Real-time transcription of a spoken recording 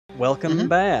Welcome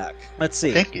back. Let's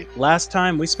see. Thank you. Last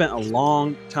time we spent a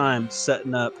long time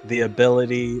setting up the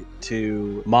ability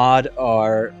to mod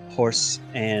our horse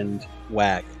and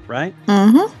wagon, right?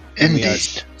 Mm-hmm. And we are Indeed.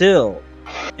 still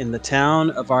in the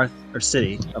town of our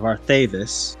city of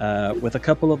Arthavis, with a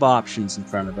couple of options in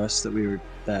front of us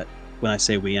that when I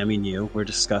say we, I mean you, we're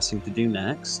discussing to do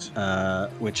next,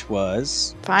 which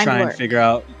was Find try and work. figure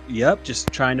out,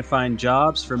 just trying to find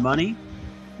jobs for money.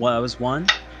 Well, that was one.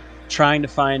 Trying to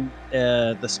find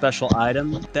the special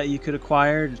item that you could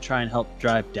acquire to try and help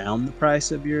drive down the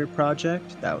price of your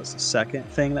project. That was the second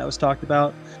thing that was talked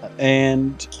about.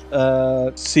 And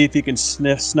see if you can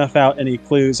snuff out any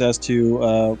clues as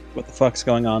to what the fuck's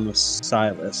going on with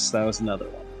Silas. That was another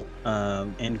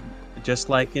one. And just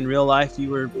like in real life, you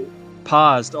were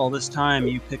paused all this time.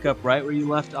 You pick up right where you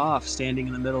left off, standing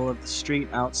in the middle of the street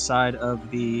outside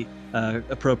of the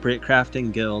appropriate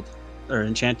crafting guild or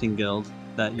enchanting guild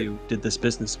that you did this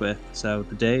business with. So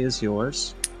the day is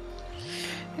yours.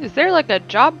 Is there like a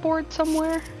job board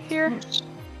somewhere here?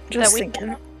 Just we-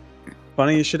 thinking.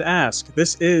 Funny you should ask.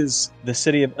 This is the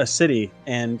city of a city,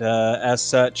 and as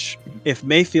such, if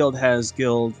Mayfield has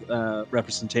guild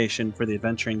representation for the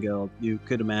Adventuring Guild, you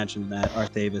could imagine that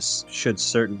Arthavis should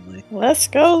certainly. Let's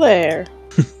go there.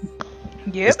 Is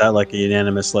Yep. that like a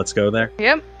unanimous let's go there?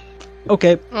 Yep.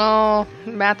 Okay. Oh,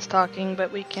 Matt's talking,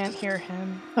 but we can't hear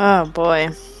him. Oh boy.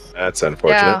 That's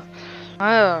unfortunate. Yeah.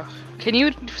 Oh. Can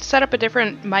you set up a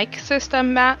different mic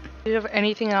system, Matt? Do you have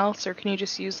anything else, or can you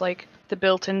just use like the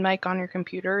built-in mic on your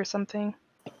computer or something?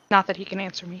 Not that he can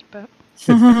answer me, but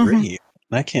Good grief.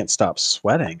 I can't stop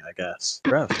sweating, I guess.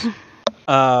 Gross.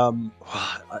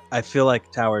 I feel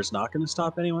like Tower's not going to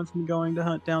stop anyone from going to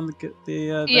hunt down the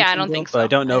Yeah, I Adventuring don't Guild, think but I so.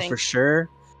 don't know I for think- sure.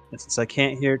 And since I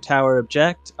can't hear Tower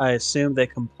object, I assume they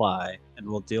comply, and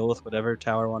we'll deal with whatever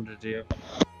Tower wanted to do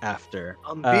after.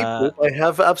 On Beep Boop, I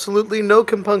have absolutely no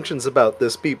compunctions about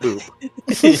this Beep Boop.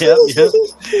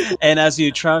 Yep. And as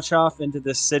you trudge off into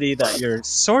this city that you're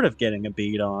sort of getting a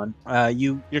beat on,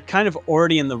 you're kind of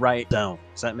already in the right zone.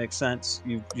 Does that make sense?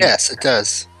 Yes, it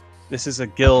does. This is a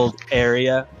guild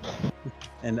area,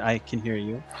 and I can hear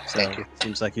you. So Thank you. it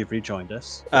seems like you've rejoined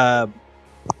us.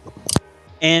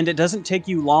 And it doesn't take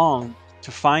you long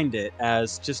to find it,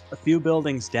 as just a few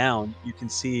buildings down, you can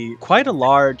see quite a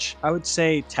large, I would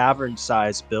say,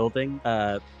 tavern-sized building,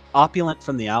 opulent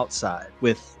from the outside,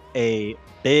 with a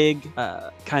big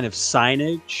kind of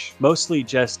signage, mostly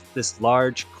just this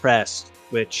large crest,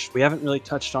 which we haven't really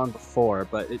touched on before,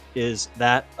 but it is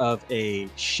that of a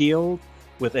shield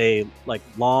with a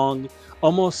long,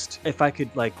 almost, if I could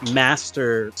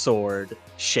master sword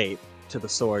shape to the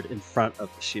sword in front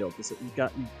of the shield. You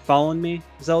following me,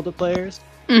 Zelda players?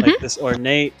 Mhm. Like this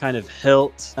ornate kind of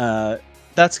hilt.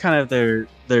 That's kind of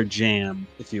their jam,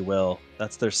 if you will.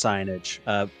 That's their signage.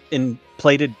 In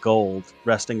plated gold,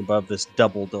 resting above this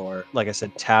double door, like I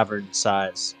said, tavern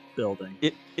size building.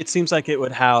 It seems like it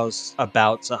would house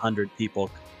about 100 people.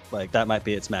 Like that might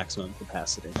be its maximum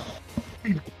capacity.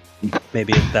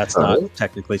 Maybe that's not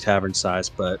technically tavern size,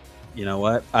 but you know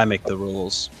what? I make the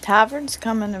rules. Taverns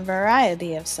come in a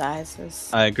variety of sizes.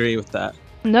 I agree with that.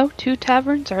 no two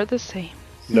taverns are the same.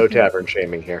 No tavern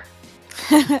shaming here.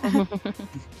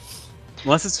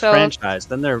 Unless it's So- franchise,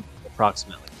 then they're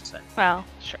approximately the same. Well,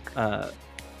 sure.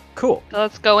 Cool. So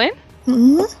let's go in.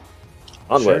 Mhm.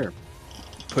 Onward. Sure.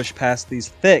 Push past these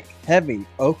thick, heavy,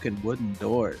 oaken wooden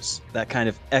doors that kind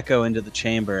of echo into the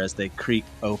chamber as they creak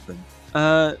open.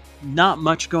 Not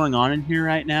much going on in here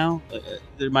right now.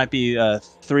 There might be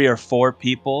 3 or 4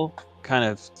 people kind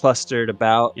of clustered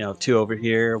about, 2 over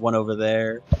here, 1 over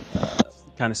there,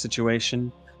 kind of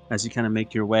situation. As you kind of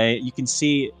make your way, you can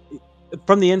see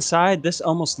from the inside, this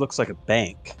almost looks like a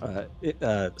bank,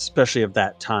 especially of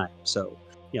that time. So,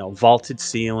 vaulted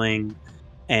ceiling,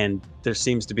 and there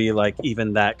seems to be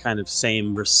even that kind of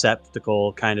same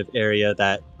receptacle kind of area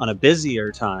that on a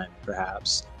busier time,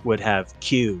 perhaps, would have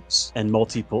queues and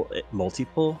multiple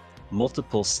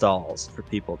stalls for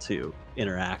people to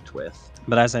interact with.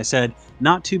 But as I said,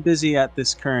 not too busy at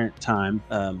this current time,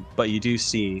 but you do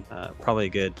see probably a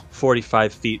good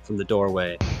 45 feet from the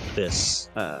doorway this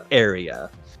area,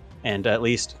 and at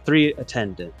least 3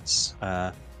 attendants.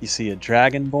 You see a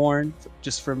dragonborn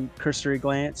just from cursory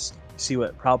glance. You see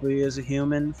what probably is a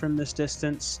human from this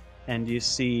distance, and you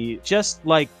see just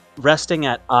resting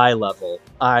at eye level,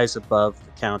 eyes above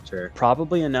the counter,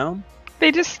 probably a gnome.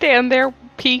 They just stand there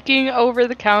peeking over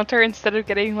the counter instead of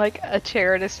getting a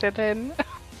chair to sit in.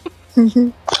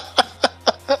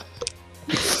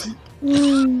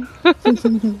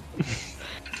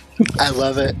 I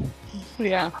love it.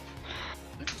 Yeah.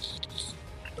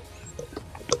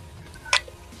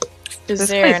 Is This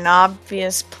there place- an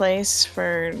obvious place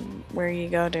for where you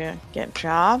go to get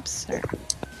jobs? Or?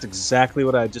 That's exactly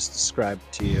what I just described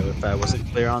to you. If I wasn't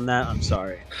clear on that, I'm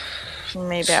sorry.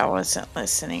 Maybe I wasn't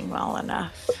listening well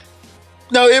enough.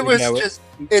 No, it was Maybe I just.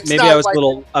 It's Maybe not I was like, a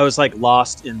little. I was like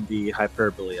lost in the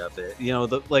hyperbole of it. You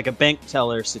know, like a bank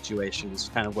teller situation is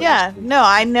kind of what. Yeah, no,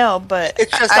 I know, but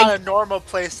It's just I, not a normal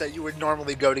place that you would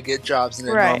normally go to get jobs in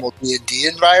a Right. normal D&D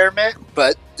environment.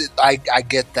 But I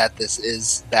get that this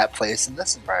is that place in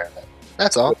this environment.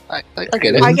 That's all. I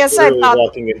get it. I guess I Literally thought.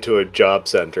 walking into a job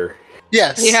center.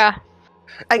 Yes. Yeah.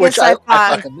 I Which guess I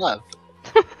thought. fucking love.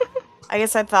 I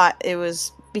guess I thought it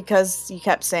was because you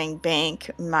kept saying bank.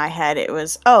 In my head, it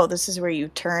was, oh, this is where you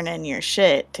turn in your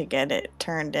shit to get it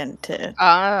turned into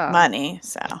money.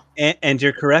 So And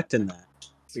you're correct in that.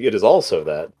 It is also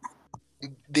that.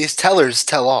 These tellers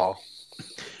tell all.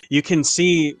 You can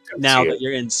see now see that it.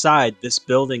 you're inside. This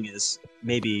building is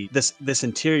maybe this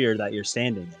interior that you're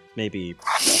standing in, maybe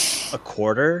a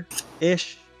quarter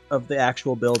ish of the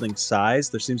actual building size.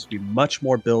 There seems to be much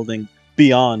more building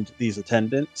beyond these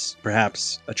attendants.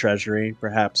 Perhaps a treasury,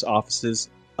 perhaps offices.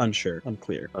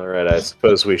 Unclear. All right, I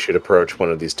suppose we should approach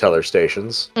one of these teller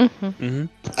stations. Mm-hmm.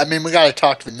 I mean, we got to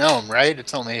talk to the gnome, right?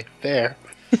 It's only fair.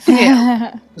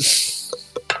 I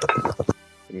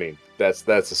mean, that's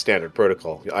a standard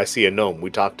protocol. I see a gnome, we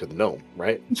talk to the gnome,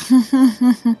 right?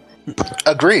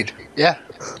 Agreed. Yeah.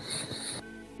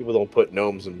 People don't put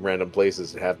gnomes in random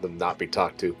places and have them not be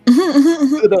talked to.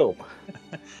 The gnome.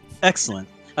 Excellent.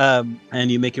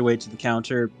 And you make your way to the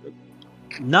counter.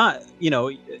 Not,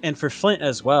 and for Flint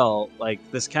as well, like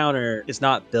this counter is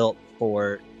not built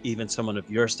for even someone of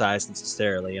your size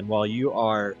necessarily. And while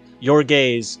your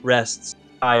gaze rests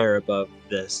higher above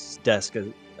this desk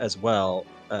as well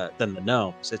than the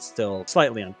gnomes, it's still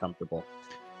slightly uncomfortable.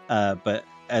 But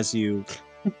as you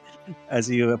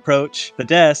approach the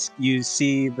desk, you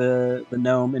see the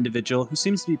gnome individual who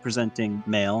seems to be presenting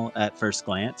male at first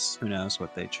glance. Who knows how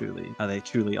they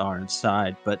truly are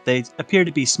inside, but they appear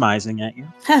to be smizing at you.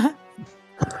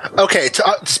 Okay,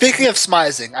 speaking of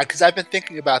smizing, because I've been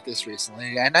thinking about this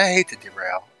recently, and I hate to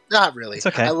derail. Not really. It's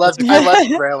okay. I love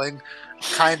derailing,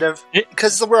 kind of,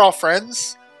 because we're all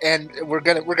friends, and we're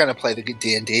gonna play the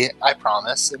D&D. I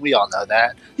promise, and we all know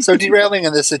that. So derailing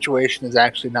in this situation is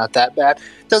actually not that bad.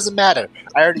 Doesn't matter.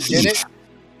 I already did it.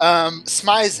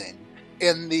 Smizing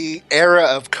in the era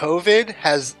of COVID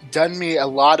has done me a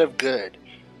lot of good.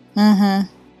 Mm-hmm.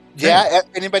 Yeah.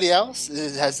 Anybody else?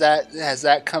 Has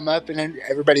that come up in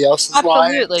everybody else's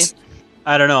Absolutely. lives?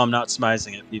 I don't know. I'm not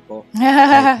smizing at people.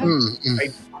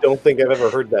 Don't think I've ever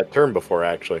heard that term before,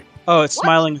 actually. Oh, it's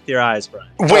smiling with your eyes, Brian.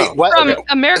 Wait, what? From Okay.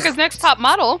 America's Next Top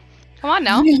Model. Come on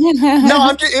now.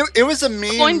 No, it was a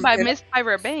meme. Coined by Miss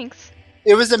Tyra Banks.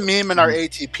 It was a meme in our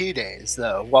ATP days,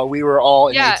 though, while we were all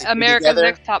in Yeah, ATP America's together.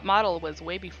 Next Top Model was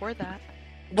way before that.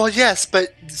 Well, yes,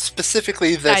 but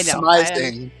specifically the I know,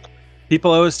 smizing.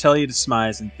 People always tell you to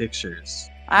smize in pictures.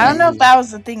 I don't know if that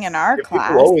was the thing in our If class.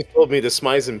 people always told me to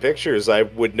smize in pictures, I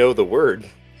would know the word.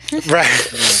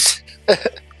 Right.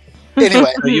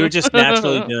 Anyway, So you were just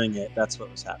naturally doing it. That's what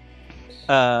was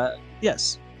happening.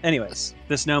 Yes. Anyways,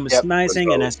 this gnome is Yep.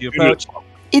 smizing, and as you approach,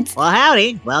 Well,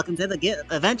 howdy. Welcome to the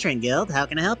Adventuring Guild. How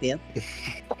can I help you?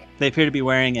 they appear to be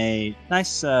wearing a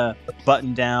nice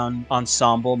button-down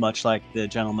ensemble, much like the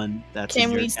gentleman that's in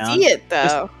Can your we town. see it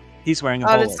though? He's wearing a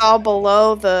Oh, bowler. it's all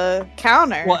below the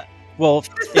counter. What? Well,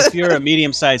 if you're a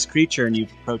medium-sized creature and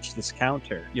you've approached this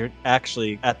counter, you're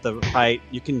actually at the height.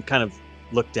 You can kind of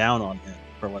look down on him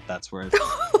for what that's worth,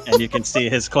 and you can see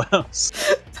his clothes.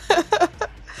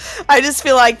 I just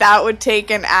feel like that would take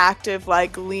an active,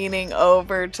 like, leaning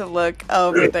over to look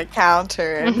over the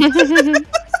counter. And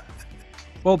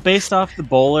Well, based off the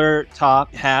bowler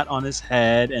top hat on his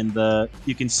head, and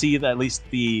you can see that at least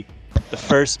the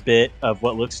first bit of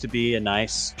what looks to be a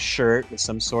nice shirt with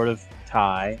some sort of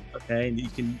tie. Okay, and you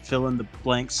can fill in the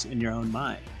blanks in your own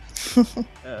mind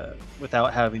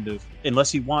without having to,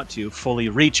 unless you want to, fully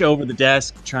reach over the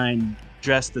desk, try and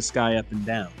dress this guy up and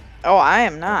down. oh, I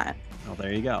am not. Well,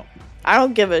 there you go. I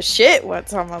don't give a shit what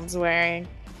someone's wearing.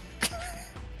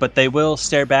 But they will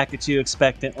stare back at you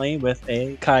expectantly with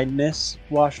a kindness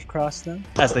washed across them.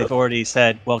 As they've already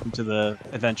said, welcome to the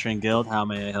Adventuring Guild. How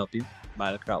may I help you?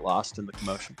 Might have got lost in the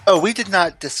commotion. oh, we did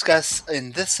not discuss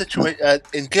in this situation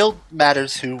in guild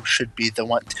matters who should be the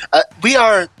one. We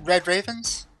are Red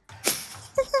Ravens.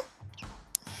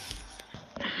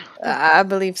 I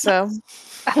believe so.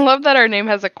 I love that our name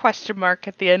has a question mark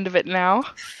at the end of it now.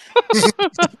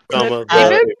 Comma,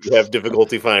 David? if you have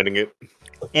difficulty finding it.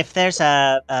 If there's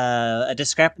a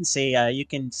discrepancy, you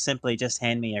can simply just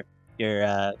hand me your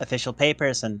official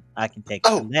papers, and I can take it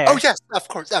from there. Oh yes, of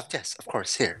course. Oh yes, of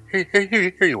course. Here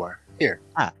you are. Here.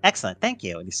 Ah, excellent. Thank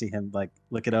you. And you see him like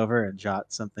look it over and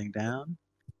jot something down.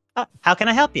 How can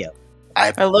I help you?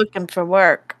 We're looking for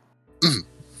work.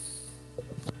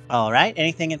 All right.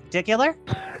 Anything in particular?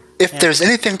 If there's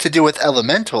anything to do with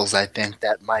elementals, I think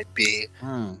that might be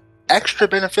extra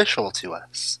beneficial to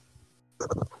us.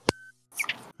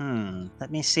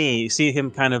 Let me see. You see him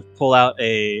kind of pull out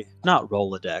a, not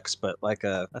Rolodex, but like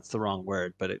a, that's the wrong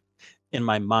word, but in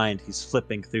my mind, he's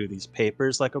flipping through these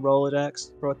papers like a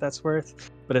Rolodex, for what that's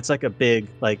worth. But it's like a big,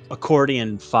 like,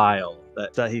 accordion file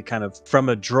that he kind of, from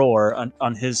a drawer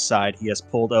on his side, he has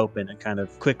pulled open and kind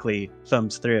of quickly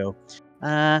thumbs through.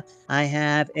 I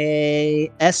have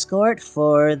a escort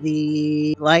for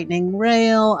the lightning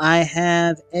rail. I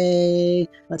have a,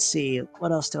 let's see,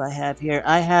 what else do I have here?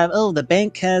 I have, the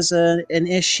bank has an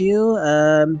issue.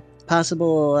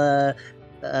 Possible,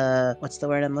 what's the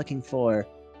word I'm looking for?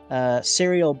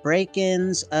 Serial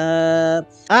break-ins. Not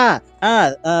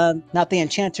the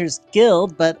Enchanters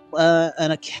Guild, but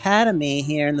an academy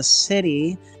here in the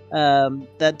city.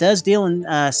 That does deal in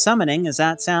summoning. Does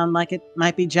that sound like it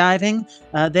might be jiving?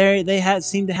 They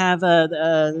seem to have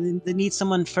they need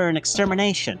someone for an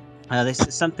extermination.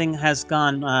 Something has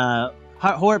gone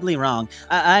horribly wrong.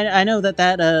 I know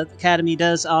that academy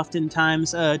does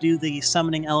oftentimes do the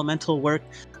summoning elemental work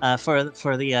for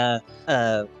the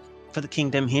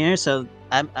kingdom here. So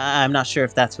I'm not sure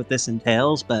if that's what this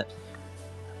entails, but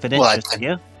if it interests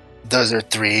you, those are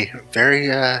 3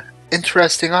 very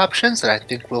interesting options, and I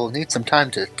think we'll need some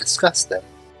time to discuss them.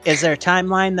 Is there a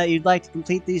timeline that you'd like to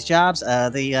complete these jobs?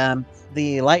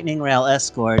 The lightning rail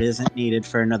escort isn't needed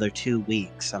for another 2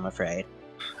 weeks, I'm afraid.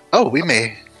 Oh, we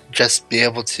may just be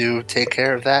able to take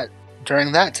care of that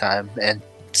during that time, and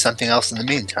something else in the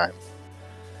meantime.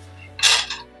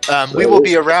 We will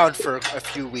be around for a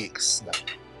few weeks.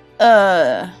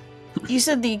 You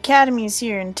said the academy's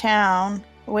here in town.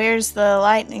 Where's the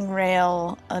lightning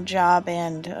rail job,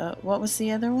 and what was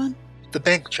the other one? The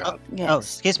bank job. Yes. Oh,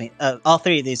 excuse me. All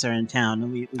 3 of these are in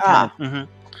town. We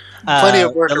Plenty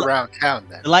of work around town,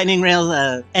 then. The lightning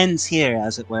rail ends here,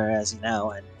 as it were, as you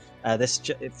know. And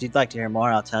if you'd like to hear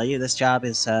more, I'll tell you. This job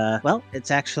is,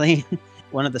 it's actually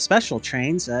one of the special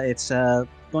trains. It's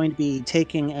going to be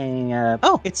taking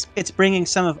it's bringing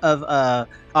some of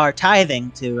our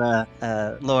tithing to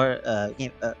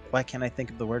why can't I think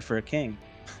of the word for a king?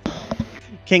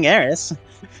 King Eris.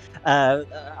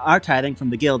 Our tithing from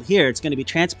the guild here, it's going to be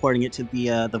transporting it to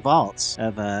the vaults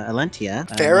of Elloria.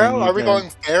 Pharaoh? Are we going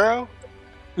Pharaoh?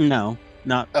 No,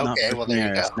 not. Okay, not well there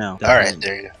you go. No, all right,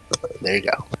 there you go. There you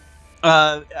go.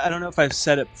 I don't know if I've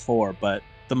said it before, but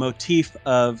the motif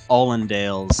of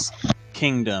Allendale's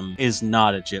kingdom is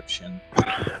not Egyptian.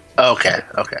 Okay.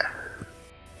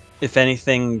 If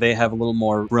anything, they have a little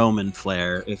more Roman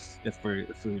flair. If we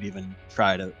would even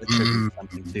try to attribute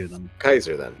something to them.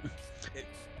 Kaiser, then.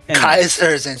 Kaiser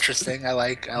is interesting. I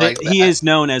like that. He is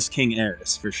known as King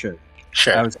Eris for sure.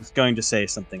 Sure. I was going to say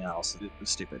something else. It was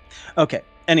stupid. Okay.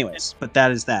 Anyways, but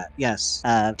that is that. Yes.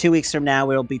 2 weeks from now,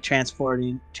 we'll be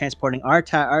transporting our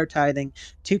tithing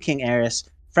to King Eris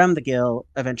from the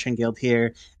Adventuring Guild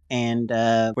here, and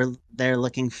they're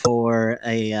looking for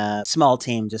a small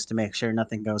team just to make sure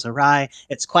nothing goes awry.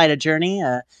 It's quite a journey,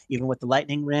 even with the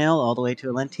lightning rail all the way to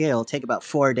Elloria. It'll take about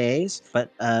 4 days,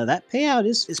 but that payout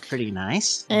is pretty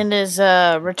nice. And is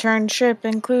a return trip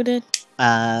included?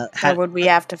 Or would we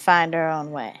have to find our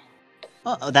own way?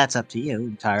 Oh, that's up to you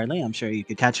entirely. I'm sure you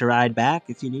could catch a ride back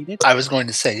if you needed. I was going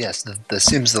to say yes.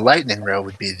 Seems the lightning rail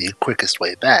would be the quickest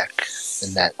way back.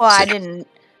 In that. Well, I didn't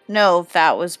know if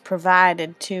that was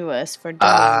provided to us for doing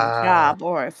the job,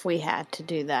 or if we had to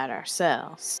do that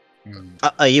ourselves.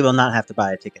 You will not have to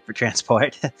buy a ticket for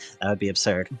transport. That would be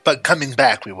absurd. But coming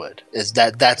back, we would.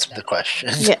 That's the question?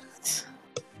 Yes.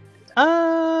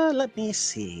 Let me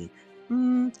see.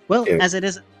 As it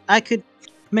is, I could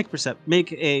make a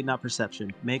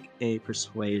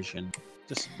persuasion,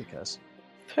 just because.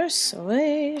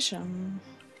 Persuasion.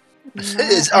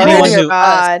 Is No. already Oh, of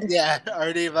God. us. Yeah,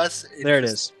 already of us. There it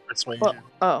is. Persuasion.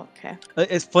 Oh, okay.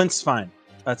 It's Flint's fine.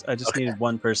 I just needed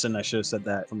one person. I should have said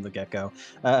that from the get-go.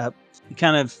 He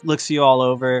kind of looks you all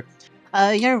over.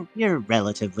 You're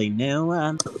relatively new.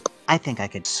 I think I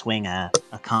could swing a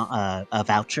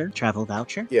travel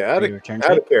voucher. Yeah, out of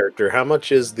character. How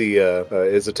much is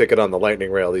the ticket on the lightning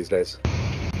rail these days?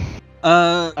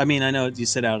 I mean, I know you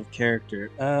said out of character.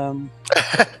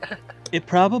 It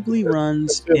probably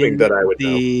runs in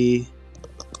the.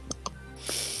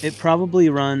 It probably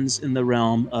runs in the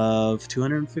realm of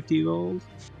 250 gold.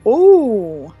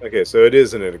 Ooh. Okay, so it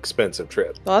isn't an expensive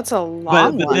trip. Well, that's a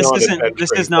long But one. this Not isn't.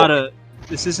 This is adventuring not point. a.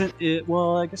 This isn't it.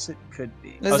 Well, I guess it could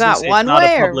be. Is I was that gonna say one it's not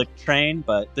way a or- public train,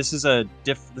 but this is a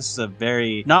This is a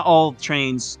very. Not all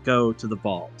trains go to the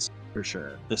vaults for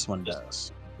sure. This one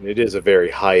does. It is a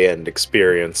very high-end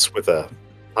experience with a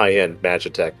high-end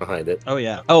Magitech behind it. Oh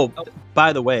yeah. Oh,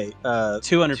 by the way,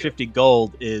 250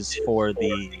 gold is for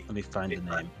the. Let me find the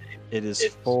name. It is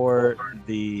for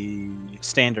the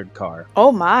standard car.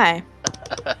 Oh my.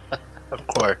 Of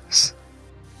course.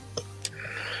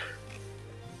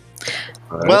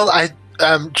 All right. Well,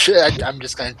 I'm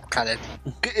just going to kind of,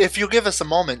 if you give us a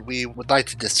moment, we would like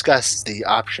to discuss the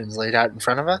options laid out in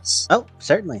front of us. Oh,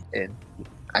 certainly. And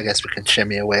I guess we can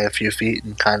shimmy away a few feet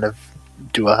and kind of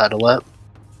do a huddle up.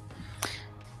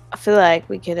 I feel like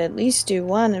we could at least do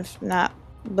one, if not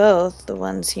both, the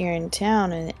ones here in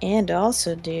town, and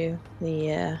also do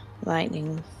the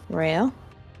lightning rail.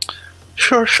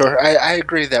 Sure. I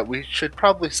agree that we should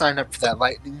probably sign up for that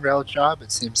lightning rail job.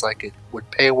 It seems like it would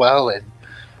pay well, and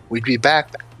we'd be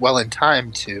back well in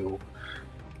time to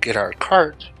get our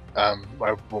cart.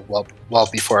 Well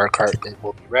before our cart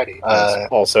will be ready.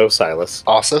 Also, Silas.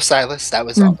 Also, Silas. That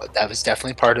was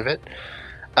definitely part of it.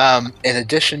 In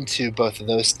addition to both of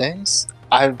those things,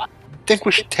 I think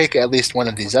we should take at least one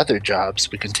of these other jobs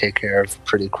we can take care of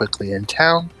pretty quickly in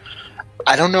town.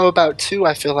 I don't know about 2.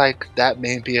 I feel like that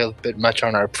may be a bit much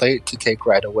on our plate to take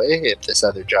right away. If this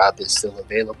other job is still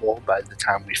available by the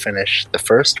time we finish the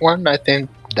first one, I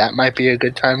think that might be a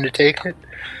good time to take it.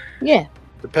 Yeah.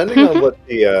 Depending on what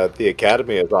the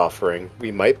Academy is offering,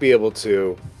 we might be able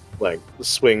to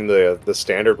swing the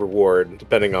standard reward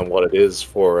depending on what it is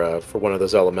for one of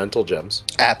those elemental gems.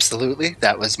 Absolutely.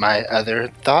 That was my other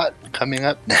thought coming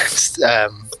up next.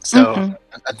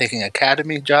 I'm thinking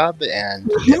academy job,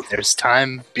 and if there's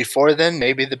time before then,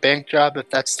 maybe the bank job if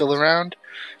that's still around.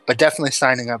 But definitely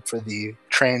signing up for the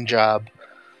train job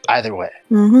either way.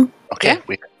 Mm-hmm. Okay.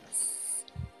 Yeah.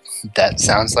 That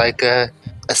sounds like a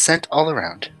scent all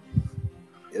around.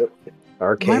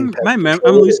 Arcane. I'm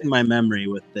losing my memory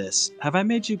with this. Have I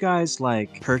made you guys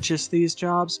purchase these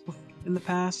jobs in the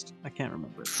past? I can't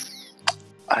remember.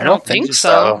 I don't think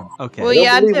so. Okay. Well, I don't you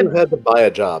had believe to- we've had to buy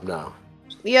a job now.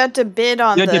 You had to bid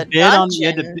on You had the to bid on. dungeon.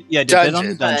 You had to bid on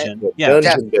the Dungeon, dungeon. but- Yeah. Dungeon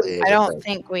definitely. bit is I a don't thing.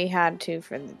 think we had to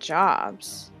for the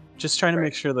jobs. Just trying to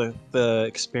make sure the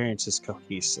experience is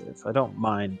cohesive. I don't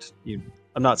mind you.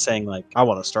 I'm not saying I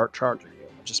want to start charging you.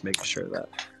 I'm just making sure that.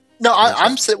 No,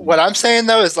 what I'm saying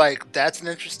though is that's an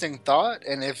interesting thought,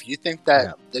 and if you think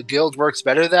that the guild works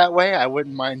better that way, I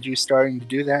wouldn't mind you starting to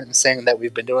do that and saying that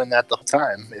we've been doing that the whole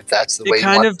time. If that's the way It you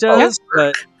kind want of does,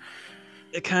 but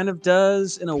it kind of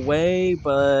does in a way,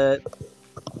 but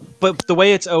the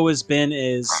way it's always been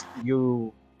is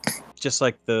you. Just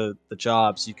like the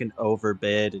jobs, you can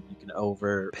overbid and you can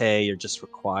overpay. You're just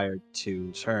required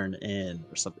to turn in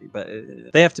or something. But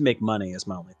they have to make money, is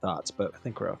my only thoughts. But I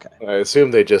think we're okay. I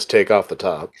assume they just take off the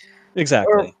top.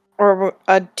 Exactly. Or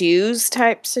a dues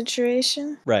type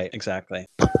situation. Right. Exactly.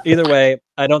 Either way,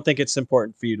 I don't think it's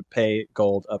important for you to pay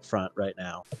gold up front right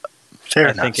now. Fair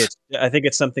I enough. think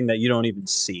it's something that you don't even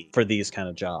see for these kind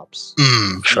of jobs.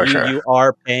 Sure. You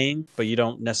are paying, but you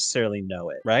don't necessarily know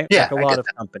it, right? Yeah, like a I lot get of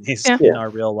companies Yeah. in our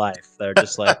real life, they're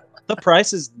just the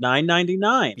price is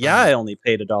 $9.99. Yeah, I only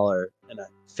paid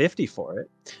 $1.50 for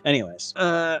it. Anyways,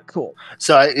 cool.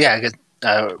 So I guess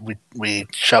we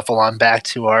shuffle on back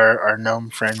to our gnome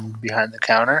friend behind the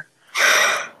counter.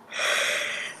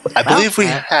 I believe we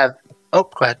have. Oh,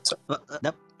 go ahead.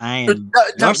 Nope. I am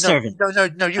your servant.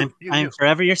 No, you. I'm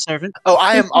forever your servant. Oh,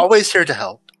 I am always here to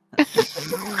help.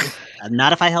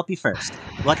 Not if I help you first.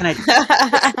 What can I do?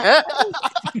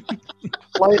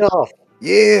 Light off.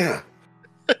 Yeah.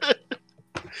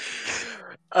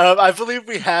 I believe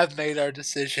we have made our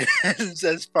decisions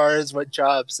as far as what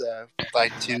jobs we'd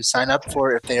like to sign up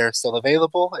for if they are still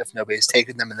available, if nobody's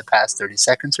taken them in the past 30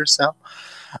 seconds or so.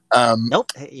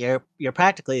 Nope. You're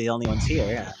practically the only ones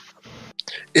here.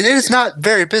 It is not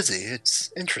very busy.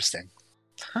 It's interesting.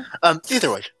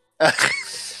 Either way.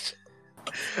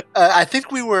 I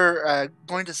think we were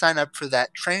going to sign up for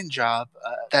that train job.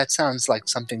 That sounds like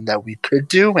something that we could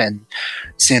do and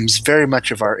seems very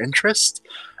much of our interest.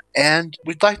 And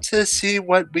we'd like to see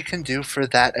what we can do for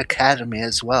that academy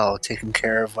as well, taking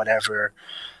care of whatever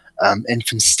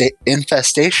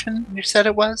infestation you said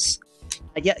it was?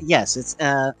 Yes, it's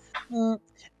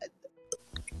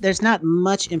there's not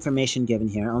much information given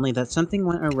here, only that something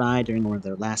went awry during one of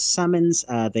their last summons.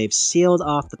 They've sealed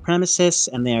off the premises,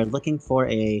 and they are looking for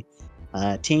a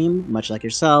team, much like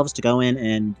yourselves, to go in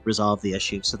and resolve the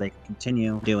issue so they can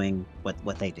continue doing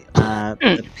what they do.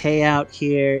 The payout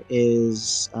here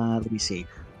is, let me see,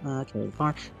 carry the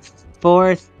farm,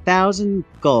 4,000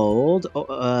 gold.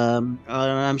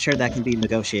 I'm sure that can be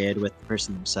negotiated with the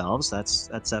person themselves.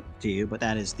 That's up to you, but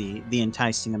that is the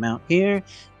enticing amount here.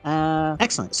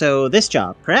 Excellent. So this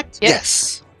job, correct?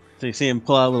 Yes. So you see him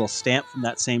pull out a little stamp from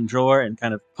that same drawer and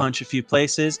kind of punch a few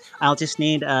places. I'll just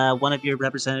need one of your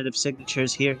representative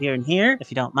signatures here, here, and here,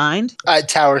 if you don't mind.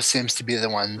 Tower seems to be the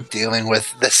one dealing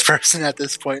with this person at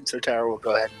this point, so Tower will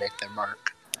go ahead and make their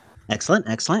mark. Excellent,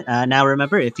 excellent. Now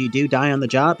remember, if you do die on the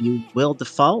job, you will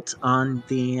default on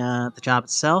the job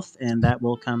itself, and that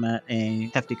will come at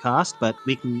a hefty cost. But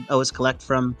we can always collect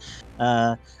from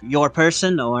your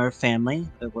person or family,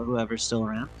 or whoever's still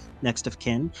around, next of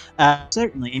kin.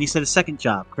 Certainly. And you said a second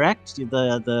job, correct?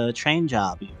 The train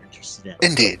job you were interested in.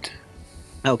 Indeed.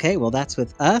 Okay, well that's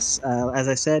with us. As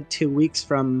I said, 2 weeks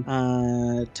from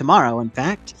tomorrow, in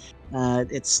fact.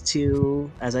 It's to,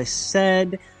 as I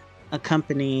said,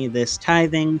 accompany this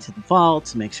tithing to the vault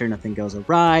to make sure nothing goes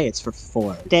awry. It's for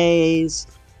 4 days.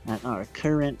 At our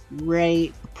current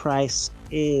rate, the price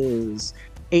is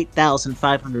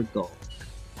 8,500 gold.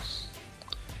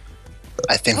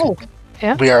 I think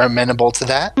yeah. we are amenable to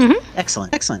that. Mm-hmm.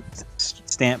 Excellent, excellent.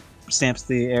 Stamps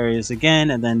the areas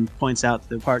again, and then points out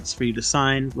the parts for you to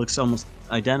sign. Looks almost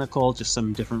identical, just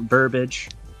some different verbiage.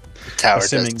 Tower does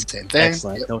Assuming- the same thing.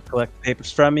 Excellent. Yep. They'll collect the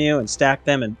papers from you and stack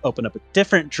them and open up a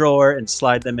different drawer and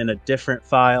slide them in a different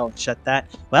file and shut that.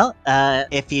 Well,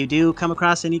 if you do come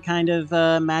across any kind of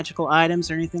magical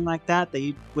items or anything like that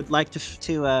you would like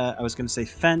to I was going to say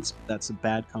fence, but that's a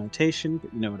bad connotation,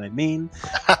 but you know what I mean.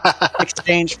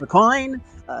 Exchange for coin.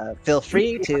 Feel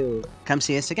free to come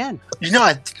see us again. You know,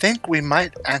 I think we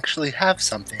might actually have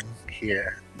something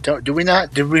here. Do we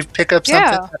not? Did we pick up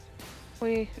something? Yeah.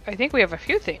 I think we have a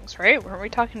few things, right? Weren't we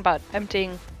talking about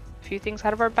emptying a few things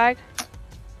out of our bag?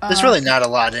 There's really not a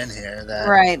lot in here.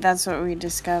 Right, that's what we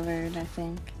discovered, I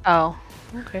think. Oh,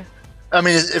 okay. I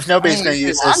mean, if nobody's going to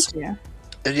use this,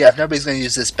 if nobody's going to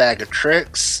use this bag of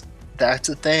tricks, that's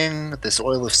a thing. This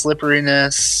oil of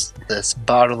slipperiness, this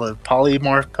bottle of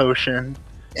polymorph potion,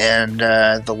 and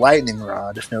the lightning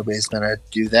rod. If nobody's going to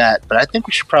do that, but I think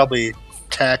we should probably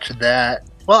attach that.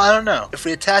 Well, I don't know. If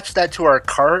we attach that to our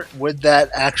cart, would that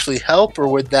actually help, or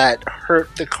would that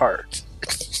hurt the cart?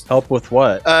 Help with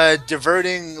what?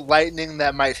 Diverting lightning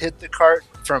that might hit the cart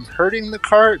from hurting the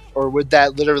cart, or would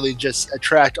that literally just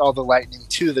attract all the lightning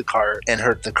to the cart and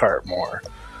hurt the cart more?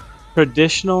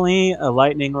 Traditionally, a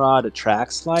lightning rod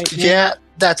attracts lightning. Yeah,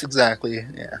 that's exactly,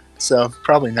 yeah. So,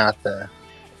 probably not the...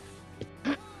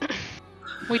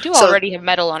 We do already have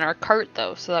metal on our cart,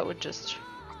 though, so that would just...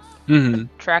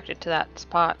 attract it to that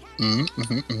spot.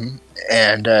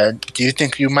 And do you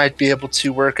think you might be able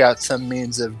to work out some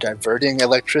means of diverting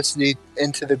electricity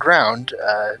into the ground?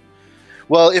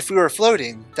 Well, if we were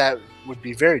floating, that would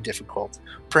be very difficult.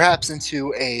 Perhaps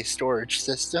into a storage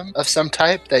system of some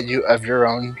type that you of your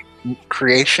own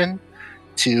creation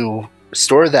to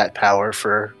store that power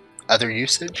for other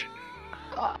usage.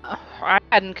 I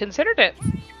hadn't considered it.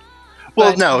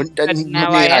 Well, but no.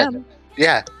 Now I am.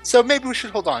 Yeah, so maybe we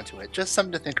should hold on to it. Just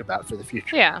something to think about for the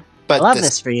future. Yeah. But I love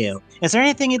this for you. Is there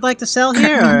anything you'd like to sell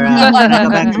here, or should I go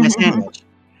back to my sandwich?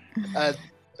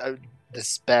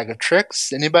 This bag of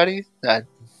tricks, anybody? Go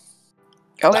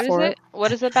for it.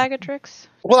 What is a bag of tricks?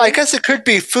 Well, I guess it could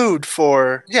be food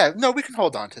for... Yeah, no, we can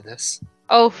hold on to this.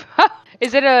 Oh,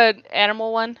 is it an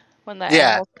animal one? When the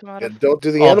animals come out of? Don't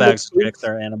do the All animal bags of tricks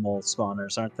are animal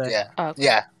spawners, aren't they? Yeah. Oh,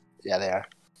 okay. Yeah, they are.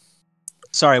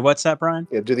 Sorry, what's that, Brian?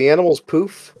 Yeah, do the animals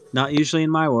poof? Not usually in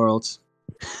my world.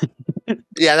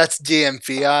 Yeah, that's DM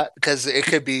fiat, because it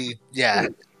could be... Yeah.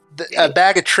 A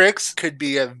bag of tricks could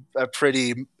be a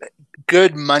pretty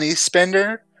good money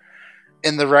spender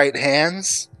in the right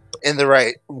hands, in the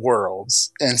right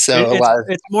worlds. And so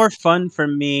it's more fun for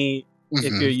me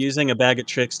if you're using a bag of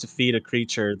tricks to feed a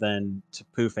creature than to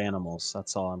poof animals.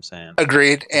 That's all I'm saying.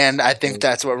 Agreed, and I think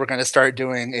that's what we're going to start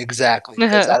doing exactly.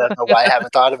 Because I don't know why I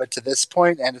haven't thought of it to this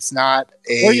point, and it's not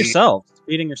a... Or yourselves,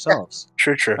 feeding yourselves.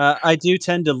 Yeah, true. I do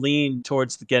tend to lean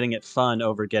towards the getting it fun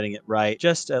over getting it right,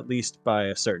 just at least by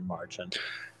a certain margin.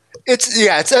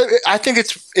 I think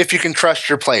it's if you can trust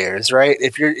your players, right?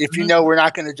 If you know we're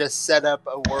not going to just set up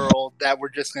a world that we're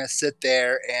just going to sit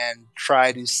there and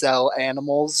try to sell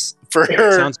animals for...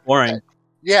 Sounds boring.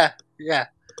 Yeah.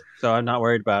 So I'm not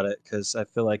worried about it because I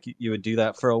feel like you would do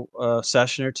that for a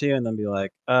session or two and then be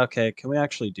like, okay, can we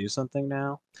actually do something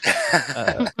now?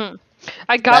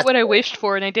 I got what I wished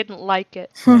for and I didn't like it.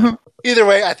 Yeah. Either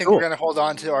way, I think Cool. we're going to hold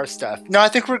on to our stuff. No, I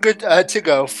think we're good to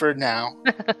go for now.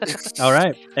 All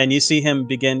right. And you see him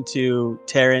begin to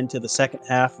tear into the second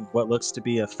half of what looks to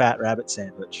be a fat rabbit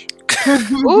sandwich.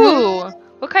 Ooh,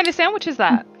 what kind of sandwich is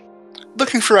that?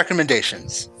 Looking for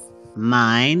recommendations.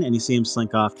 Mine, and you see him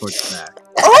slink off towards the back.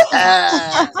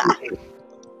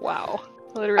 Wow.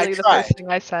 Literally the tried. first thing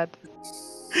I said.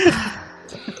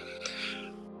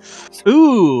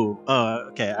 Ooh.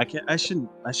 Okay. I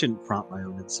shouldn't prompt my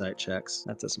own insight checks.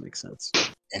 That doesn't make sense.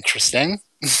 Interesting.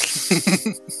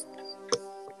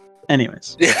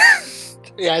 Anyways.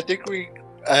 Yeah, I think we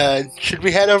should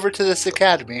we head over to this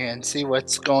academy and see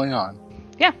what's going on.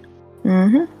 Yeah.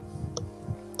 Mm-hmm.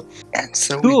 And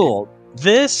so Cool.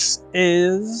 This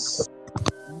is.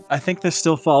 I think this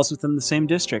still falls within the same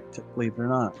district, believe it or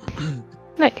not.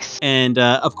 Nice. And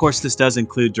of course, this does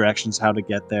include directions how to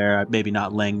get there. Maybe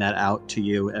not laying that out to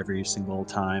you every single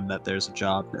time that there's a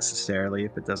job necessarily,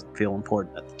 if it doesn't feel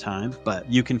important at the time. But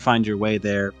you can find your way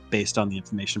there based on the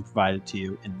information provided to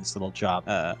you in this little job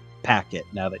packet.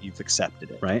 Now that you've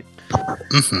accepted it, right?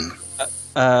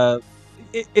 Mm-hmm.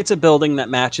 It's a building that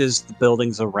matches the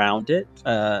buildings around it.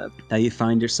 That you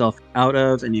find yourself out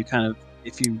of, and you kind of.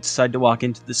 If you decide to walk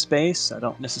into the space, I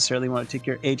don't necessarily want to take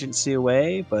your agency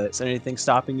away, but is there anything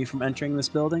stopping you from entering this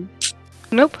building?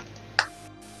 Nope.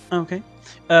 Okay.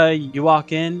 You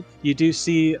walk in, you do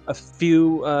see a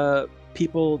few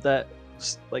people that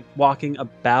like walking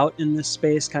about in this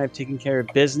space, kind of taking care of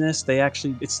business.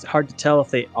 It's hard to tell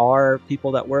if they are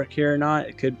people that work here or not.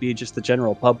 It could be just the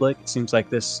general public. It seems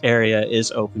like this area is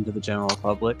open to the general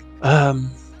public.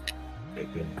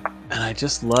 And I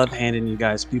just love handing you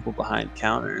guys people behind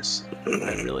counters.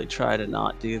 I really try to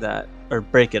not do that. Or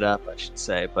break it up, I should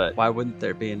say. But why wouldn't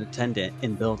there be an attendant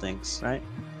in buildings, right?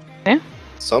 Yeah.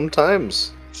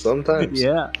 Sometimes.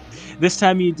 Yeah. This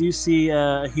time you do see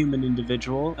a human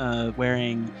individual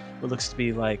wearing what looks to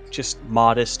be like just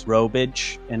modest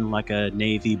robage in like a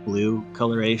navy blue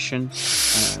coloration.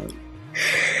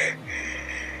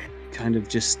 Kind of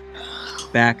just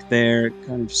back there,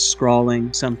 kind of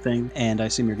scrawling something, and I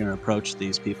assume you're going to approach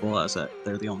these people as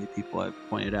they're the only people I've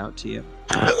pointed out to you.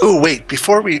 Oh, wait! a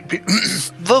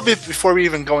little bit before we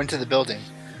even go into the building.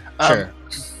 Sure.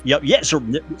 Yep. Yeah. Sure.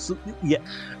 Yeah.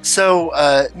 So,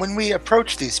 when we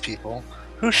approach these people,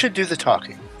 who should do the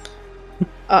talking?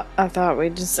 I thought we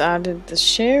decided the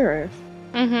sheriff.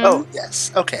 Mm-hmm. Oh,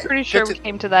 yes. Okay. Pretty sure we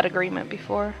came to that agreement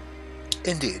before.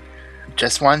 Indeed.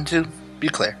 Just wanted to be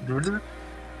clear.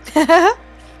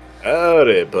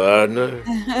 Howdy, partner.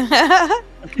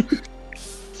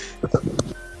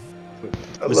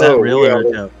 Was that real or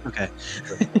a joke? Okay.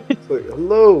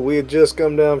 Hello, we had just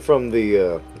come down from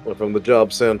the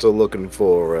job center looking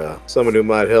for someone who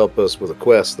might help us with a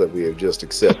quest that we have just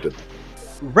accepted.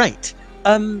 Right.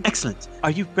 Excellent. Are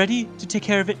you ready to take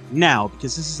care of it now?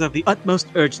 Because this is of the utmost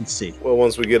urgency. Well,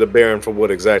 once we get a bearing for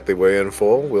what exactly we're in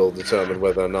for, we'll determine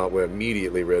whether or not we're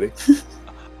immediately ready.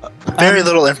 Very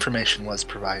little information was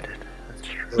provided.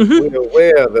 We're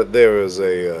aware that there is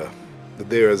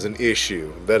an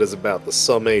issue. That is about the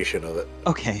summation of it.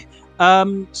 Okay.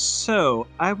 So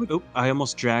I would. Oh, I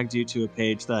almost dragged you to a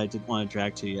page that I didn't want to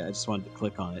drag to you. I just wanted to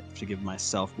click on it to give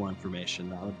myself more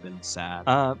information. That would have been sad.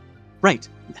 Right.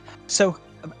 So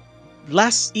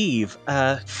last eve,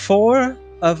 4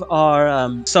 of our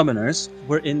summoners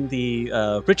were in the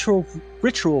ritual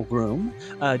room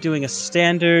doing a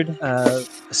standard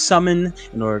summon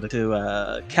in order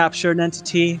to capture an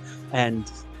entity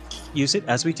and use it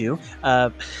as we do.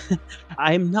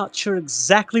 I'm not sure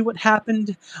exactly what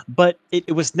happened, but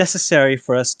it was necessary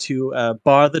for us to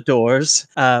bar the doors.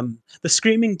 The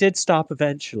screaming did stop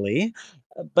eventually,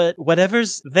 but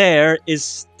whatever's there is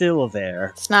still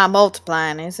there. It's not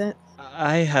multiplying, is it?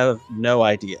 I have no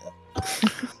idea.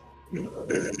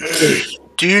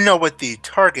 Do you know what the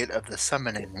target of the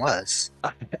summoning was?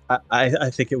 I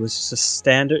think it was just a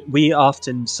standard. We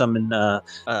often summon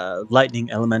lightning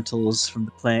elementals from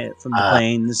the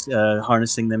planes,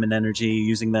 harnessing them in energy,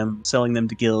 using them, selling them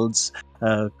to guilds,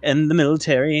 and the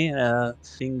military,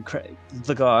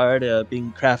 the guard,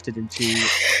 being crafted into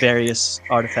various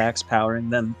artifacts, powering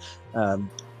them.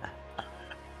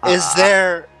 Is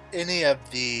there any of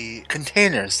the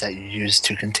containers that you use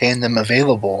to contain them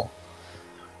available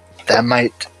that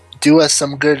might do us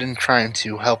some good in trying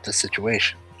to help the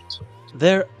situation?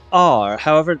 There are.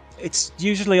 However, it's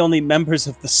usually only members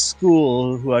of the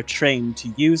school who are trained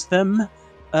to use them.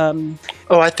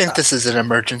 I think this is an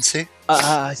emergency.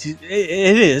 It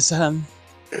is.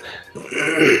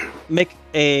 Make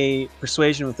a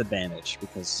persuasion with advantage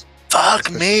because.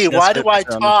 Fuck me! Why do I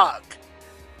talk?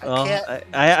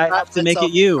 I have to make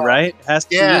it you, right? It has to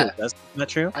be you. That's not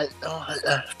true.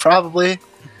 Probably.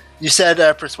 You said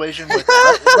persuasion with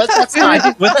that's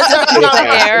not with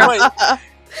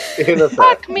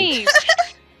Fuck me.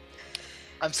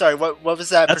 I'm sorry. What was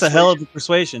that? That's a hell of a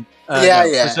persuasion.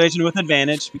 Persuasion with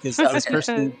advantage because this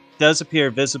person does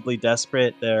appear visibly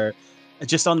desperate. They're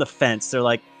just on the fence. They're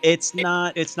like, it's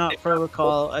not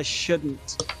protocol. I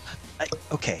shouldn't.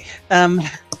 Okay.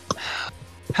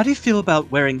 How do you feel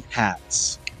about wearing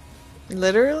hats?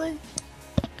 Literally?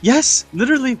 Yes,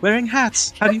 literally wearing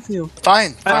hats. How do you feel?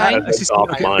 Fine.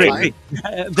 Great.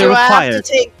 They're do required. I have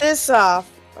to take this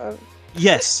off?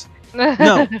 Yes.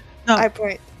 No. I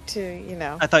point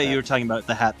to, I thought you were talking about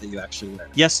the hat that you actually wear.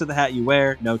 Yes to the hat you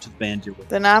wear, no to the band you're wearing.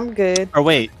 Then I'm good. Or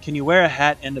wait, can you wear a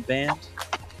hat and a band?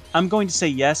 I'm going to say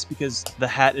yes because the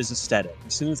hat is aesthetic.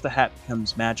 As soon as the hat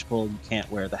becomes magical, you can't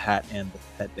wear the hat and the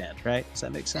headband, right? Does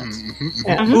that make sense?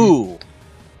 Mm-hmm. Ooh.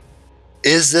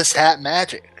 Is this hat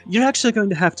magic? You're actually going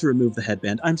to have to remove the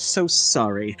headband. I'm so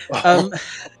sorry. Dang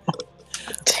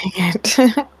it.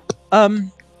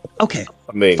 Okay.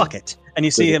 Fuck it. And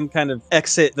you see him kind of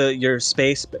exit your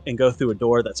space and go through a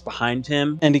door that's behind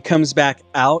him. And he comes back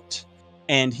out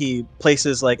and he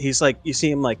places you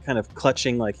see him kind of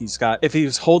clutching if he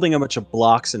was holding a bunch of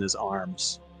blocks in his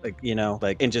arms.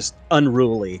 And just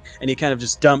unruly. And he kind of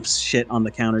just dumps shit on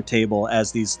the counter table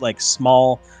as these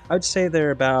small, I would say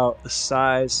they're about the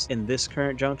size in this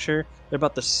current juncture. They're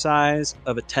about the size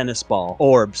of a tennis ball.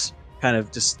 Orbs kind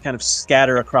of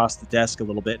scatter across the desk a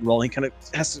little bit and roll. He kind of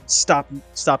has to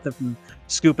stop them from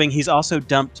scooping. He's also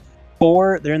dumped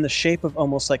 4. They're in the shape of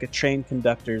almost like a train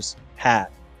conductor's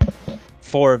hat.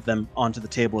 4 of them onto the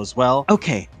table as well.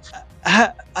 Okay.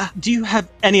 Do you have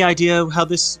any idea how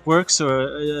this works,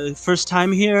 or first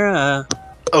time here?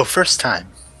 First time.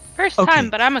 First time,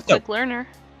 but I'm a quick learner.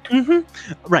 Mm-hmm.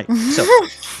 Right.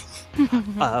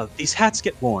 So, these hats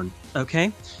get worn.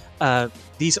 Okay.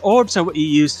 These orbs are what you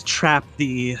use to trap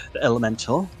the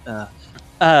elemental.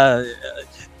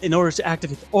 In order to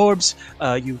activate the orbs,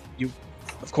 you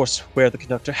of course wear the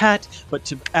conductor hat, but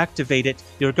to activate it,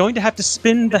 you're going to have to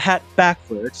spin the hat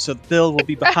backward, so the bill will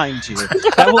be behind you.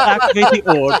 That will activate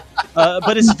the orb,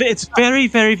 but it's very,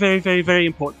 very, very, very, very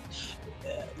important.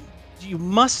 You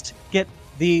must get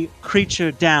the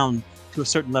creature down to a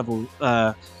certain level.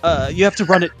 You have to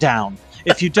run it down.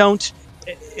 If you don't,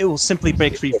 it will simply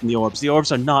break free from the orbs. The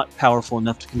orbs are not powerful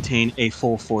enough to contain a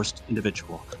full-forced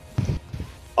individual.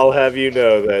 I'll have you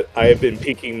know that I have been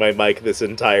peeking my mic this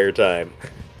entire time.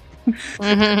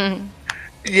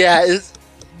 Yeah,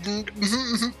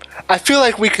 I feel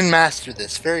like we can master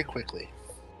this very quickly.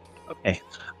 Okay.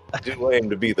 I do aim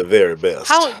to be the very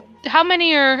best. How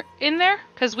many are in there?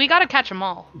 Because we gotta catch them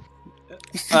all.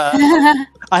 I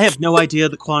have no idea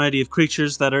the quantity of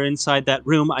creatures that are inside that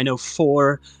room. I know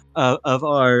 4 of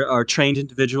our trained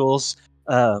individuals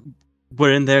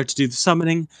were in there to do the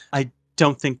summoning. I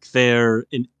don't think they're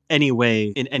in any way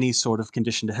in any sort of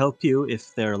condition to help you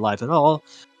if they're alive at all.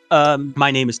 My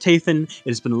name is Tathan. It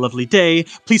has been a lovely day.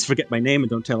 Please forget my name and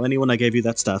don't tell anyone I gave you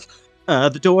that stuff.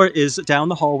 The door is down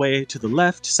the hallway to the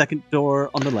left. Second door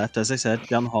on the left, as I said,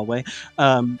 down the hallway.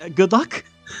 Good luck.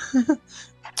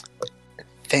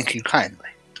 Thank you kindly.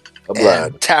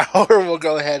 And Tower will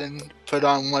go ahead and put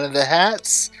on one of the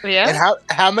hats. Yeah. And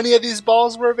how many of these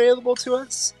balls were available to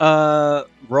us?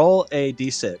 Roll a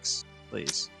d6,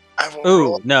 please.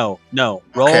 No.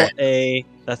 Roll okay.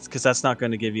 That's because that's not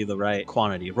going to give you the right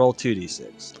quantity. Roll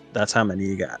 2d6. That's how many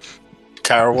you got.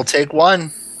 Tower will take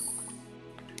 1.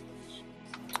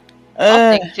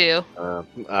 I'll take 2.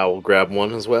 I will grab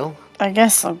 1 as well. I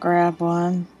guess I'll grab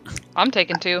 1. I'm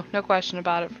taking 2. No question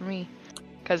about it for me.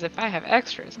 Because if I have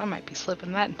extras, I might be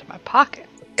slipping that into my pocket.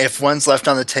 If one's left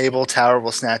on the table, Tower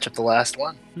will snatch up the last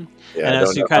one. Yeah, and I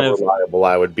don't know how reliable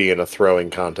I would be in a throwing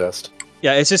contest.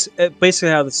 Yeah, it's just basically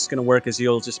how this is going to work is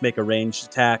you'll just make a ranged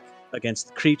attack against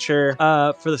the creature.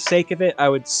 For the sake of it, I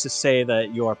would just say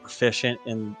that you are proficient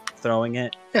in throwing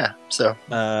it. Yeah, so.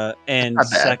 And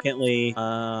secondly,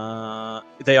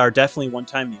 they are definitely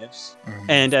one-time use. Mm-hmm.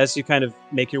 And as you kind of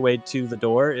make your way to the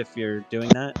door, if you're doing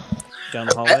that, down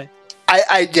the hallway.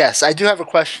 Yes, I do have a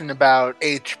question about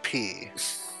HP.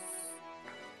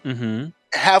 Mm-hmm.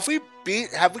 Have we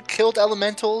killed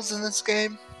elementals in this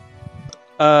game?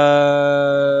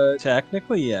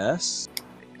 Technically, yes.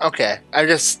 Okay,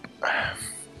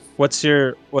 What's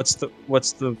the?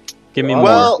 Give me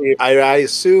more. I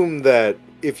assume that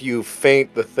if you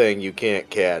faint the thing, you can't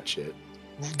catch it.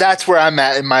 That's where I'm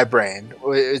at in my brain.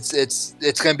 It's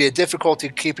going to be a difficulty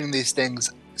keeping these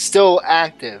things still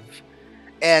active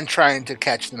and trying to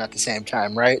catch them at the same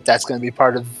time, right? That's going to be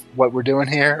part of what we're doing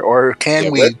here, or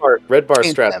can we? Red bar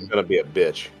paint strap them? is going to be a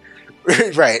bitch.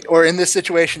 Right. Or in this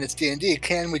situation, it's D&D.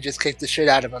 Can we just kick the shit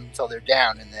out of them until they're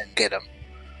down and then get them?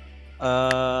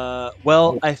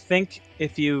 Well, I think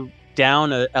if you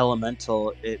down an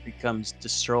elemental, it becomes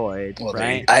destroyed, Well,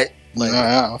 right?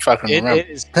 No, fucking remember.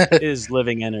 It is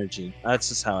living energy. That's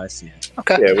just how I see it.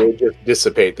 Okay. Yeah, we'll just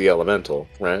dissipate the elemental,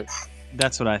 right?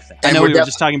 That's what I think. And I know we're we were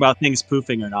just talking about things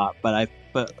poofing or not, but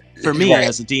for me Right.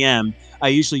 as a DM, I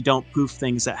usually don't poof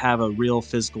things that have a real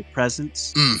physical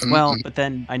presence. Mhm, Well, mhm. but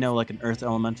then I know like an earth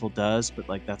elemental does, but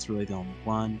like that's really the only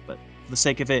one. But for the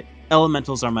sake of it,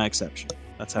 elementals are my exception.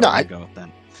 That's how No, I go with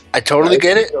them. I totally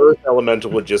get it. The Earth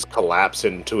elemental would just collapse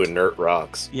into inert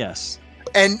rocks. Yes.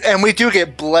 And we do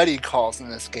get bloody calls in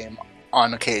this game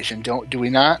on occasion, do we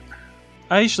not?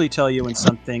 I usually tell you when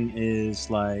something is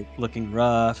like looking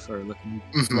rough or looking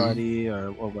Mhm. bloody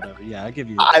or whatever. Yeah, I give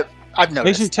you. I've I usually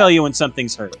noticed. tell you when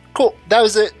something's hurt. Cool. That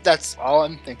was it. That's all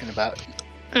I'm thinking about.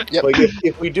 Yep. Like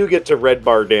if we do get to red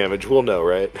bar damage, we'll know,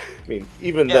 right? I mean,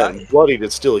 even Yeah. then, bloodied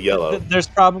is still yellow. There's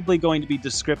probably going to be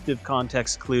descriptive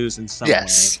context clues in some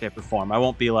Yes. way, shape, or form. I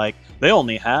won't be like, they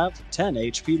only have 10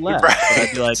 HP left. Right. But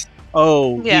I'd be like,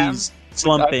 oh, Yeah. he's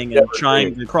slumping I've and never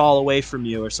trying seen- to crawl away from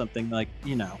you or something like,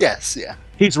 Yes, yeah.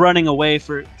 He's running away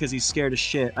because he's scared of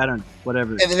shit. I don't know,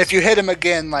 whatever. And then if you hit him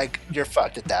again, like, you're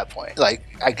fucked at that point. Like,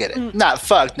 I get it. Not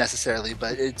fucked necessarily,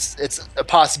 but it's a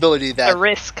possibility that A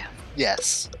risk.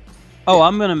 yes. Oh,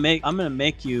 I'm gonna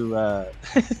make you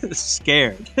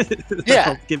scared. Yeah.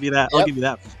 I'll give you that. I'll Yep. give you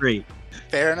that for free.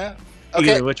 Fair enough.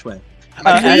 Okay. Either which way. I'm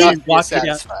as not you're walking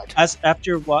down,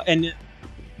 satisfied. and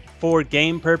for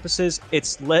game purposes,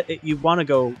 you want to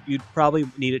go. You'd probably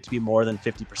need it to be more than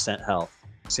 50% health.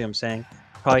 See what I'm saying?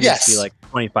 Probably needs to be Yes. like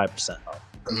 25% health.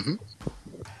 Mhm.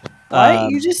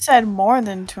 What? You just said more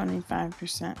than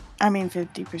 25%. I mean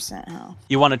 50% health.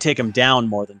 You want to take him down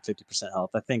more than 50% health.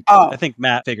 I think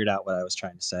Matt figured out what I was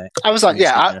trying to say. I was on. Makes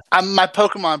Yeah, sense. I'm my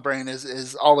Pokemon brain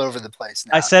is all over the place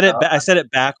now. I said it. so- I said it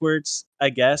backwards, I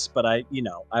guess, but I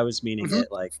was meaning Mhm.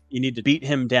 it like you need to beat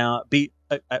him down. Beat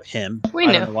him. We I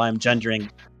knew. don't know why I'm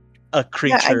gendering a I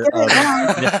creature get it now.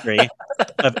 of mystery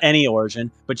of any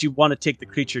origin, but you want to take the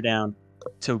creature down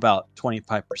to about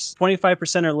 25%.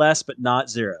 25% or less, but not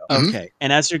 0. Mhm. Okay.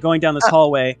 And as you're going down this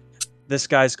hallway, this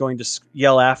guy's going to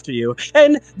yell after you,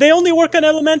 and they only work on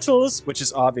elementals, which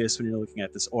is obvious when you're looking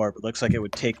at this orb. It looks like it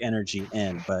would take energy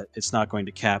in, but it's not going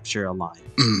to capture a line.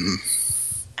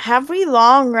 Mhm. Have we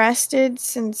long rested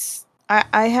since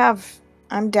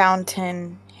I'm down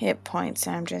 10 hit points,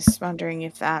 and I'm just wondering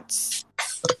if that's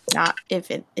not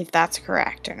if that's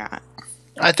correct or not.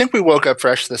 I think we woke up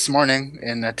fresh this morning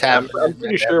in a tavern. I'm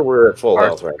pretty sure we're at full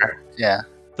health right now. Yeah.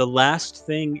 The last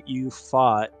thing you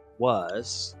fought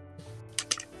was...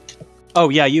 Oh,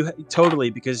 yeah, you totally,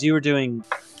 because you were doing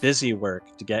busy work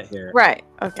to get here. Right.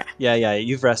 Okay. Yeah,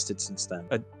 you've rested since then.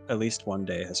 At least one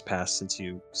day has passed since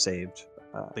you saved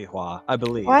Li Hua, I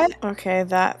believe. What? Okay,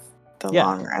 the Yeah.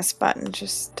 long rest button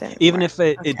just didn't Even work. if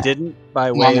it Okay. didn't by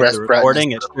Long way of rest the button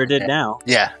recording, is it sure did broken. now.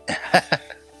 Yeah.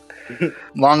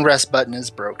 Long rest button is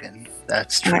broken.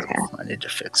 That's true. Okay. I need to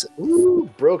fix it. Ooh,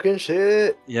 broken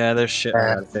shit. Yeah, there's shit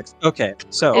I gotta fix. Okay,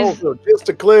 so Also, just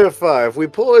to clarify, if we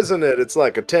poison it, it's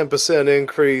like a 10%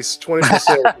 increase,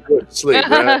 20% good sleep,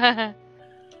 right?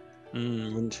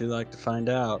 wouldn't you like to find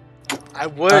out? I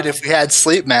would if we had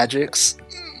sleep magics.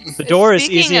 The door is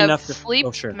Speaking easy of enough to... sleep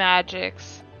Oh, sure.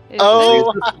 magics. Is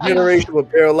Oh, Generation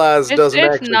with paralyzed It's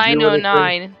doesn't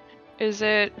 909. Is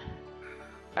it?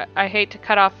 I hate to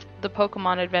cut off the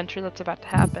Pokemon adventure that's about to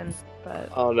happen, but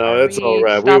Oh no, are it's we all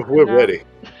right. stopping We're now? ready.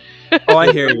 Oh,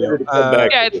 I hear you. Come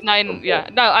back. Yeah, it's 9. Yeah,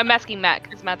 no, I'm asking Matt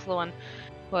because Matt's the one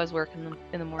who I was working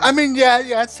in the morning. I mean,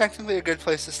 yeah, it's technically a good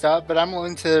place to stop, but I'm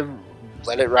willing to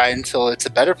let it ride until it's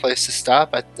a better place to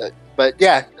stop. But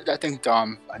yeah, I think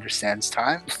Dom understands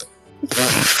time.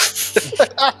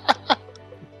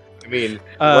 I mean,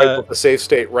 right with the safe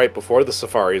state right before the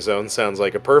Safari Zone sounds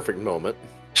like a perfect moment.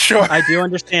 Sure. I do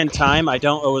understand time. I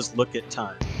don't always look at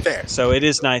time. Fair. So it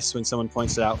is nice when someone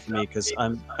points it out for me because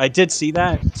I did see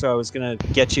that. So I was gonna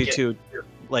get you to,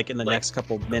 like, in the next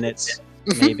couple minutes,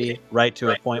 maybe right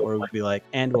to a point where we'll be like,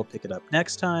 and we'll pick it up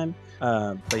next time.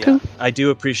 But yeah, I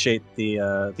do appreciate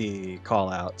the call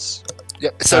outs.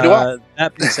 Yep. So do I.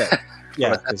 That being said, yeah,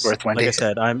 Well, that's 'cause worth one like I day.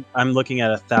 said, I'm looking at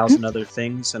 1,000 other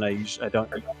things, and I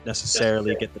don't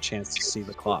necessarily get the chance to see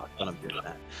the clock when I'm doing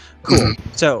that. Cool.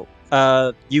 So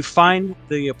you find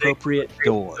the appropriate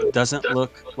door. Doesn't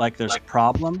look like there's a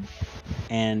problem,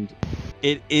 and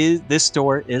this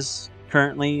door is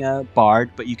currently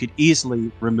barred, but you could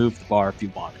easily remove the bar if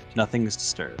you wanted. Nothing is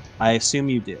disturbed. I assume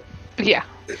you do. Yeah.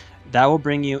 That will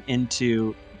bring you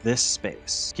into this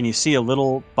space. Can you see a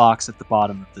little box at the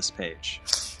bottom of this page?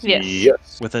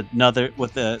 Yes.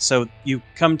 So you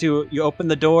open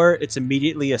the door. It's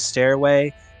immediately a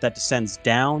stairway that descends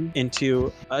down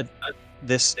into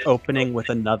this opening with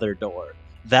another door.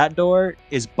 That door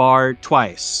is barred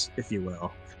twice, if you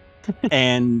will,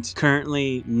 and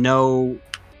currently no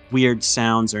weird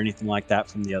sounds or anything like that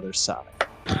from the other side.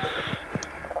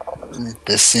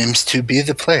 This seems to be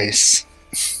the place.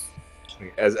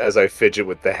 As I fidget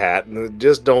with the hat,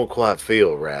 just don't quite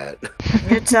feel right.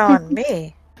 You're telling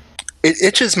me. It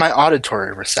itches my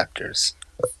auditory receptors.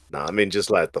 No, I mean just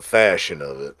like the fashion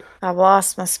of it. I've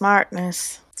lost my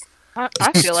smartness.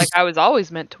 I feel like I was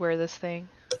always meant to wear this thing.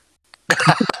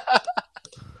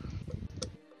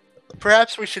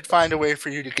 Perhaps we should find a way for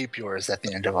you to keep yours at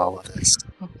the end of all of this.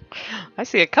 I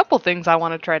see a couple things I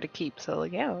want to try to keep, so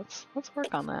yeah, let's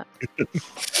work on that.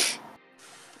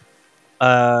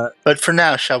 But for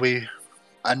now, shall we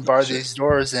unbar these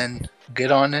doors and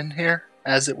get on in here,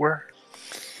 as it were?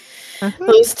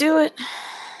 Let's do it.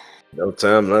 No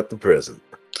time like the present.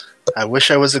 I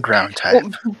wish I was a ground type.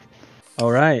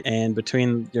 All right, and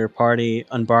between your party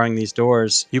unbarring these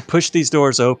doors, you push these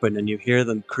doors open and you hear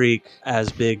them creak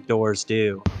as big doors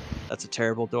do. That's a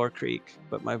terrible door creak,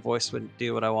 but my voice wouldn't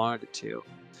do what I wanted it to.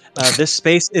 This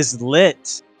space is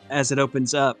lit as it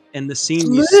opens up, and the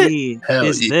scene you see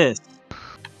is this.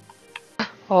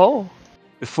 Oh.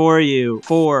 Before you,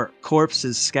 4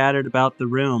 corpses scattered about the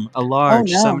room, a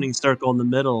large summoning circle in the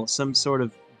middle, some sort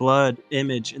of blood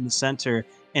image in the center,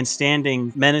 and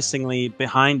standing menacingly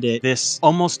behind it, this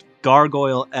almost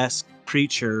gargoyle-esque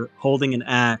creature holding an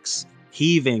axe,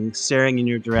 heaving, staring in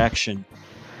your direction,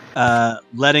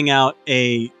 letting out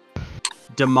a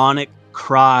demonic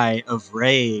cry of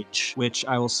rage, which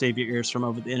I will save your ears from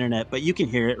over the internet, but you can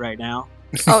hear it right now.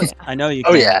 Oh, yeah. I know you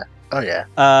can. Oh,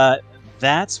 yeah.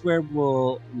 That's where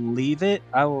we'll leave it.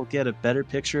 I will get a better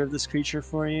picture of this creature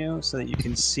for you so that you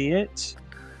can see it.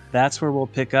 That's where we'll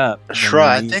pick up. Shra,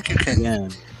 I think you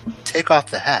can take off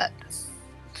the hat.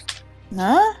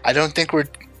 Huh? I don't think we're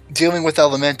dealing with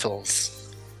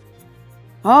elementals.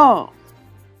 Oh.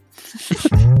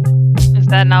 Is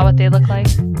that not what they look like?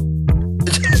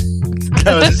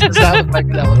 No, this does not look like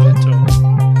an elemental.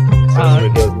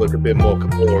 It does look a bit more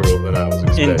corporeal than I was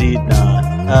expecting. Indeed not.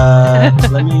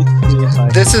 Let me see if I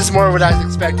This is more what I was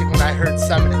expecting when I heard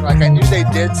summoning. Like, I knew they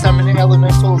did summoning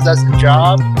elementals as a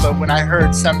job, but when I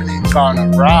heard summoning gone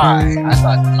awry, I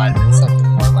thought it might have been something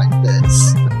more like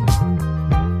this.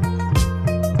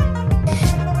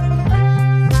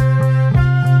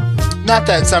 Not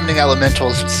that summoning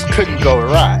elementals couldn't go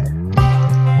awry.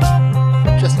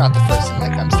 Just not the first thing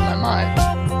that comes to my mind.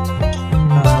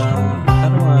 how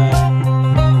do I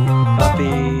copy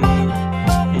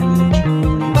image?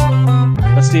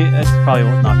 Let's see. It's probably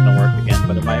not going to work again,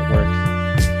 but it might work.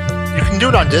 You can do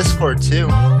it on Discord too.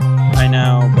 I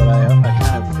know, but I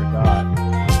kind of forgot.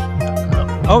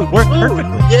 Oh, it worked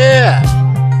perfectly. Yeah.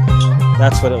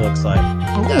 That's what it looks like.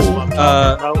 That's what I'm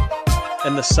talking about.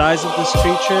 And the size of this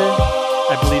creature,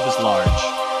 I believe, is large,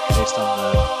 based on the